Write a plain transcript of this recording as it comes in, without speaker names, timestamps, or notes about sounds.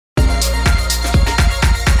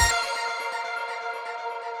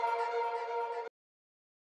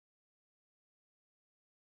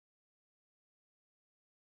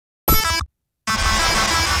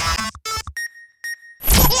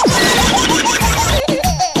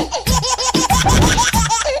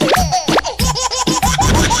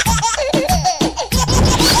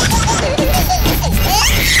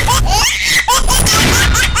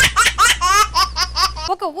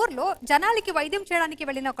జనాలకి వైద్యం చేయడానికి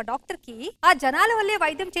వెళ్ళిన ఒక డాక్టర్ కి ఆ జనాల వల్లే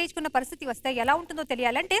వైద్యం చేయించుకున్న పరిస్థితి వస్తే ఎలా ఉంటుందో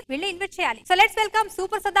తెలియాలంటే వీళ్ళే ఇన్వైట్ చేయాలి. So let's welcome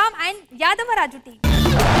super Saddam and Yadamma Raju team.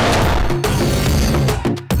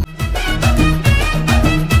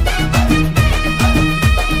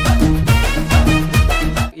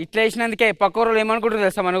 ఇట్లా వేసినందుకే పక్కూరలు ఏమనుకుంటారు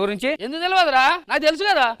తెలుసా మన గురించి? ఎందుకు తెలియదురా? నాకు తెలుసు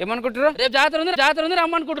కదా. ఏమనుకుంటారు? రేపు జాతర ఉంది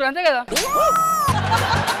రమ్మనుకుంటారు అంతే కదా.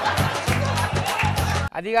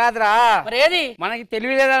 అది కాదురా, మరి ఏది మనకి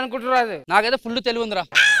తెలివి లేదా అనుకుంటారు. అది నాకైతే ఫుల్ తెలివి ఉందిరా.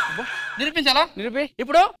 నిరూపించాలా? నిరూపి.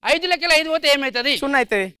 ఇప్పుడు 5 లెక్కలు 5 పోతే ఏమైతుంది? 0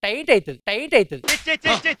 అవుతుంది. టైట్ అవుతుంది.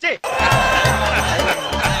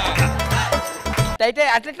 టైట్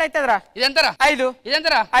అట్లా అవుతుందిరా. ఇదెంతరా? 5.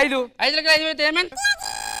 ఇదెంతరా? 5. 5 లెక్కలు 5 పోతే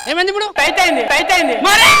ఏమైంది ఇప్పుడు? టైట్ అయింది.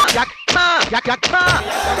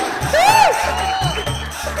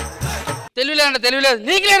 తెలివి లేదంట. తెలివి లేదు.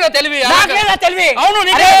 నీకు లేదా తెలివి? తెలివి. అవును.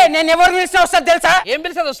 నేను ఎవరు పిలిస్తే వస్తుంది తెలుసా? ఏం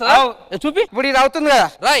పిలిచేది వస్తుందా? చూపి. ఇప్పుడు ఇది అవుతుంది కదా,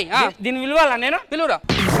 రాయ్. దీన్ని విలువాలా? నేను పిలువురా.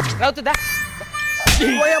 అవుతుందా?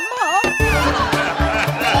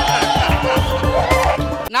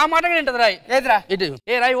 నా మాట ఏంటది? రాయ్. ఏదిరా? ఇటు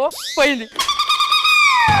ఏ రాయ్. ఓ పోయింది.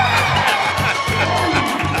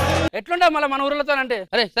 ఎట్లుంటా మళ్ళీ మన ఊర్లతో అంటే?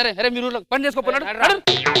 అరే సరే, అరే మీరు ఊర్లో పని చేసుకోపోయినాడు.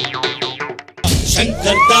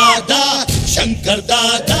 Shankar Dada, Shankar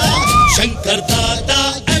Dada, Shankar Dada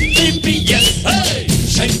MBBS,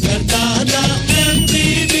 Shankar Dada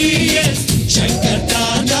MBBS, Shankar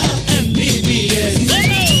Dada MBBS.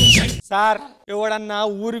 Sir ఎవడన్నా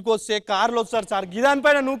ఊరికొస్తే కార్లు వస్తారు సార్,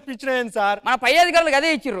 గిదానిపైన నూకి పిచ్చినాయండి సార్. మన పై అధికారులకు అదే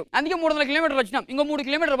ఇచ్చిర్రు, అందుకే 300 కిలోమీటర్లు వచ్చినాం. ఇంకో 3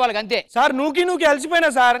 కిలోమీటర్లు వాళ్ళకి అంతే. Sir నూకి అలసిపోయినా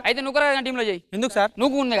sir. అయితే నువ్వు టీంలో చేయి. ఎందుకు సార్?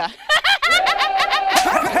 నువ్వు ఉందిగా.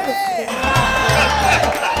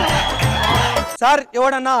 సార్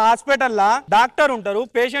ఎవడన్నా హాస్పిటల్లో డాక్టర్ ఉంటారు,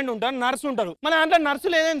 పేషెంట్ ఉంటారు, నర్సు ఉంటారు. మన దాంట్లో నర్సు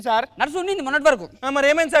లేదేంటి సార్? నర్సు ఉండింది మొన్నటి వరకు. మరి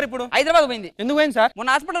ఏమైంది సార్ ఇప్పుడు? హైదరాబాద్ పోయింది. ఎందుకు పోయింది సార్? మొన్న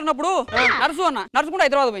హాస్పిటల్ ఉన్నప్పుడు నర్సు అన్న, నర్సు కూడా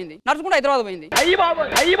హైదరాబాద్ పోయింది. నర్సు కూడా హైదరాబాద్ పోయింది.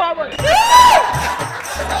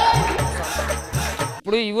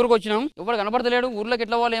 ఇప్పుడు ఈ ఊరికి వచ్చినాం, ఎవరు కనపడతలేడు. ఊర్లోకి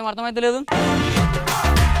ఎట్లా పోవాలి ఏం అర్థమైతే లేదు.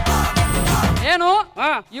 నేను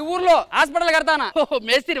ఈ ఊర్లో హాస్పిటల్ కడతానా?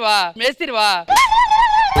 మేస్తిరివా?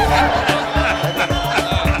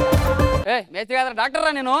 మేస్త్రి కాదు, డాక్టర్ రా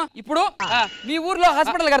నేను. ఇప్పుడు మీ ఊర్లో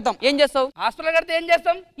హాస్పిటల్ కడతాం, ఏం చేస్తావు? హాస్పిటల్ కడితే ఏం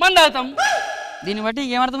చేస్తాం? మందు తాగుతాం. దీన్ని బట్టి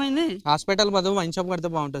ఏమర్థమైంది? హాస్పిటల్ బదులు వైన్ షాప్ కడితే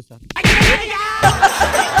బాగుంటుంది సార్.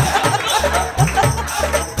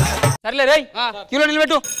 సర్లే రేయ్, క్యూలో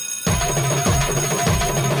నిలబెట్టు.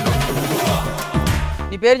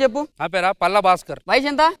 నీ పేరు చెప్పు. నా పేరా పల్లా భాస్కర్. వయసు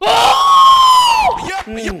ఎంత?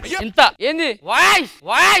 ఇంత. ఏంది వాయిస్?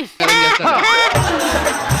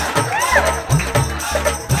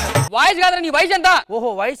 వాయిస్ కాదురా, నీ వయసు ఎంత? ఓహో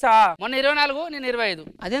వయసా? మొన్న 24, నేను 25.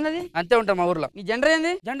 అదేంది? అంతే ఉంటాం మా ఊర్లో. నీ జెండర్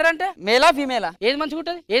ఏంది? జెండర్ అంటే మేలా ఫీమేలా? ఏది మంచిగా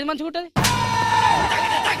ఉంటుంది?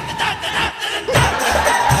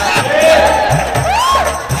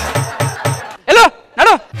 హలో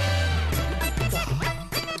నడు.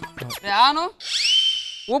 రాను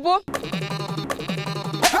ఊపు.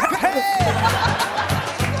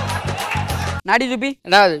 నాడి చూపి.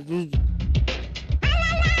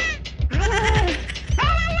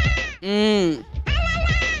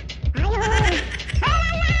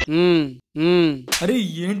 అరే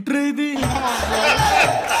ఏంట్రా ఇది?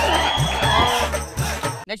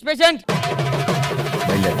 Next patient.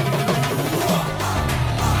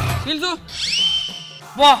 పిలుచు.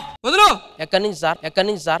 వదులు. ఎక్కడి నుంచి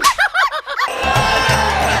సార్?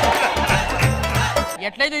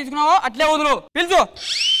 ఎట్లయితే తీసుకున్నావో అట్లే వదులు. పిలుచు.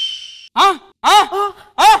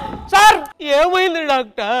 సార్ ఏమైంది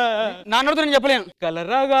డాక్టర్? నాన్నతో నేను చెప్పలేను.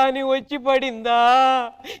 కలరా గాని వచ్చి పడిందా?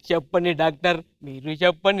 చెప్పండి డాక్టర్, మీరు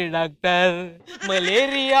చెప్పండి డాక్టర్.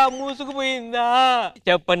 మలేరియా మూసుకుపోయిందా?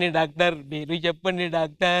 చెప్పండి డాక్టర్, మీరు చెప్పండి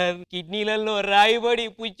డాక్టర్. కిడ్నీలలో రాయిబడి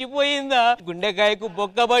పుచ్చిపోయిందా? గుండెకాయకు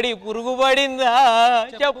బొక్కబడి పురుగు పడిందా?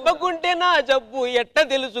 చెప్పకుంటే నా జబ్బు ఎట్ట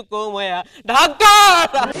తెలుసుకోమయ్యా డాక్టర్.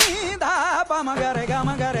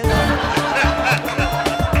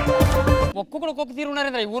 ఒక్కొక్క తీరు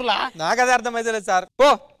ఉన్నారేంద్ర ఈ ఊర్లో. నాకు అదే అర్థమైతే లేదు సార్. ఓ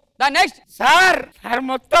దా నెక్స్ట్. సార్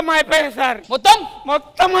మొత్తం అయిపోయింది సార్. మొత్తం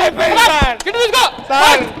అయిపోయింది సార్. కిట్ తీసుకో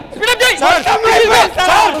సార్. స్పీడ్ అప్ చేయి. మొత్తం అయిపోయింది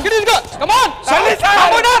సార్. కిట్ తీసుకో. Come on. సరే sir.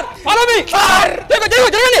 Order follow me sir.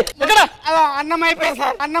 జరగండి. ఎక్కడ? అన్నం అయిపోయింది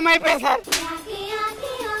సార్.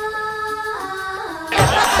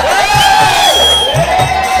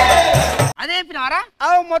 అదే చెప్పినారా?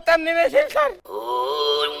 మొత్తం నేనేసి సార్.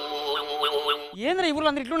 ఏంద్ర ఈ ఊర్లో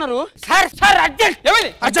అందరు ఇట్లున్నారు? Sir urgent.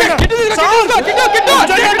 ఏమైంది?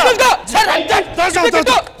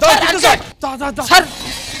 సార్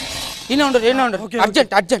ఈయన ఉండరు.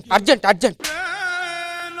 అర్జెంట్.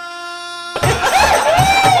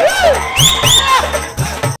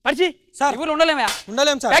 సార్ ఊళ్ళో ఉండలేమా?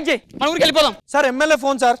 ఉండలేం సార్. ప్యాక్ చేయి, మన ఊరికి వెళ్ళిపోదాం. Sir MLA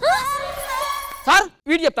phone sir. Sir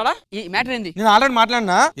వీడు చెప్తాడా ఈ మ్యాటర్ ఏంది? నేను ఆల్రెడీ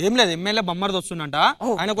మాట్లాడినా. ఏం లేదు, ఎమ్మెల్యే బొమ్మర్ది వస్తుందంట.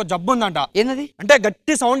 ఆయన ఒక జబ్బు ఉందంట. ఏంది? అంటే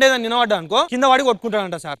గట్టి సౌండ్ ఏదైనా వినవడ్డా అనుకో కింద వాడి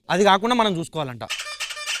కొట్టుకుంటాడంట సార్. అది కాకుండా మనం చూసుకోవాలంట.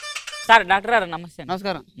 సార్ డాక్టర్ గారు నమస్తే.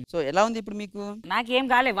 నమస్కారం. సో ఎలా ఉంది ఇప్పుడు మీకు? నాకేం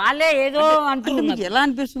కాలే, వాళ్ళే ఏదో అంటున్నారు. మీకు ఎలా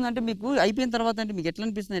అనిపిస్తుంది అంటే మీకు అయిపోయిన తర్వాత అంటే మీకు ఎట్లా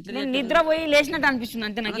అనిపిస్తుంది? ఎట్లా నిద్రపోయి లేచినట్టు అనిపిస్తుంది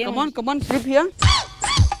అంతే. నాకు కమాన్ కమాన్ స్లీప్ హియర్.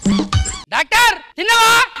 డాక్టర్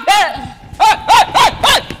తిన్నావా?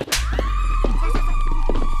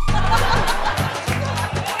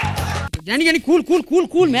 Johnny cool cool cool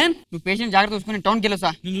cool man. నువ్వు పేషెంట్ జాగ్రత్త చూసుకుని టౌన్కి వెళ్ళా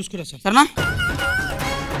సార్. నేను చూసుకురా సార్. సరేనా?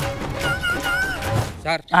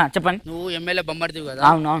 సార్ చెప్పండి. నువ్వు ఎమ్మెల్యే బొమ్మడిది కదా?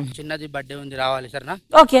 అవునవును. చిన్నది బర్త్డే ఉంది, రావాలి సరేనా?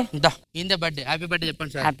 ఓకే. ఇందే బర్త్డే. హ్యాపీ బర్త్డే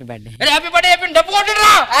చెప్పండి sir. Happy birthday. Happy birthday చెప్పండి. డబ్బు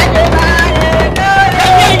కొట్టిరా.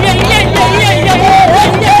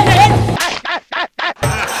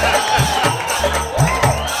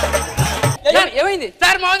 ఏమైంది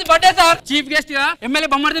సార్? మాది బర్త్డే సార్. చీఫ్ గెస్ట్ గా ఎమ్మెల్యే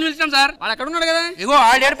బొమ్మడిని పిలిచాం సార్. వాళ్ళు ఎక్కడ ఉన్నాడు కదా? ఇగో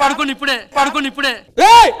ఆడాడు పడుకుని ఇప్పుడే.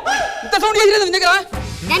 ఇంత సౌండ్ చేసినది నీ దగ్గర?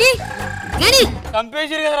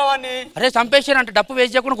 చంపేసిరు కదా వాడిని. అరే చంపేసారు అంటే డప్పు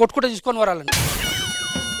వేస్ట్ చేయకుండా కొట్టుకుంటూ తీసుకొని వరాలని.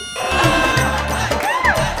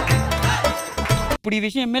 ఇప్పుడు ఈ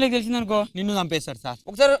విషయం ఎమ్మెల్యేకి తెలిసిందనుకో నిన్ను చంపేస్తాడు సార్.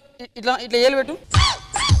 ఒకసారి ఇట్లా ఇట్లా ఏలు పెట్టు.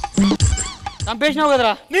 చంపేసినావు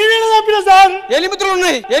కదరా? నేనే చంపిన సార్. ఎలిమిత్రులు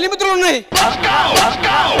ఉన్నాయి, ఎలిమిత్రులు ఉన్నాయి.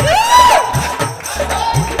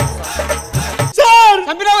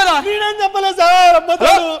 చంపినావు కదా? నేనేం చెప్పలేదు సార్.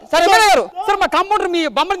 సార్ ఎమ్మెల్యే గారు, సార్ మా కాంపౌండర్ మీ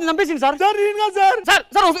బొమ్మని చంపేసింది సార్. సార్ నేను కాదు సార్. సార్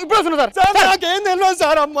సార్ ఇప్పుడు వస్తున్నా సార్. సార్ నాకేం తెలియదు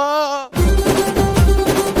సార్. అమ్మా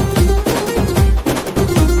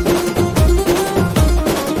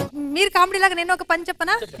మీరు కామెడీ లాగా నేను ఒక పని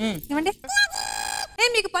చెప్పనా? ఏమండి?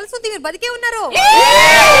 మీకు పల్స్ ఉంది, మీరు బతికే ఉన్నారు.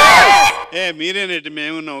 మీరేనేటి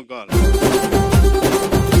మేము నవ్వుకోవాలి.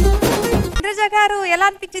 ఇంద్రజ గారు ఎలా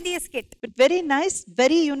అనిపించింది ఈ skit? Very nice,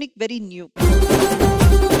 very unique, very new.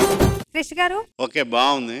 Krishna గారు ఓకే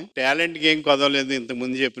బాగుంది. టాలెంట్ కి ఏం కొదవలేదు. ఇంతకు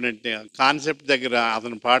ముందు చెప్పినట్టే కాన్సెప్ట్ దగ్గర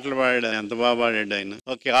అతను పాటలు పాడాడు, ఎంత బాగా పాడాడు ఆయన.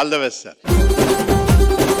 Okay, all the best sir.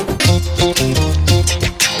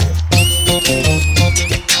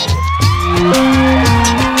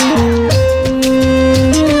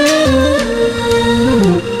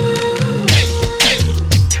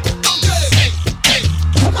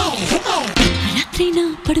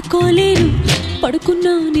 పడుకోలేను,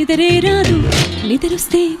 పడుకున్నా నిద్రే రాదు,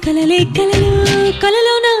 నిద్రొస్తే కలలే కలలు,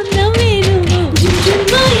 కలలో నా నవ్వేను. జుమ్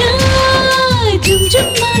మాయా,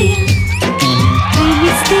 జుమ్ మాయా,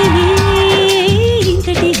 ప్రేమిస్తేనే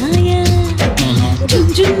ఇంతటి హాయా.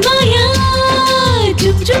 జుమ్ మాయా,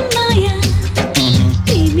 జుమ్ మాయా,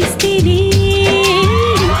 ప్రేమిస్తేనే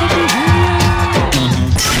ఇంతటి హాయా.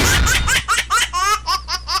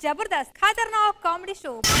 జబర్దస్త్ ఖతర్నాక్ కామెడీ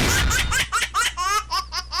షో.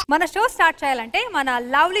 మన షో స్టార్ట్ చేయాలంటే మన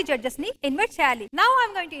లవ్లీ జడ్జెస్ ని ఇన్వైట్ చేయాలి. Now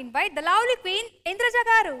I'm going to invite the lovely queen Indraja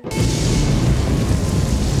గారు.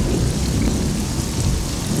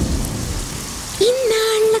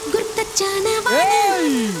 ఇన్నాళ్ళ గుర్తొచ్చానవా,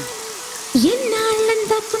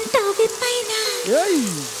 ఎన్నాళ్ళందాకుంటావి పైన,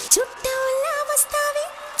 చుట్టూలా వస్తావి,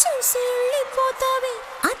 చూసి వెళ్ళిపోతావి,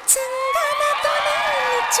 అచ్చంగా నాతోనే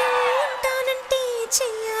ఉంటానంటే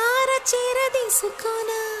చెయ్యార చీర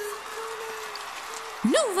తీసుకోనా.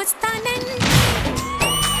 నువ్వు వస్తానంటే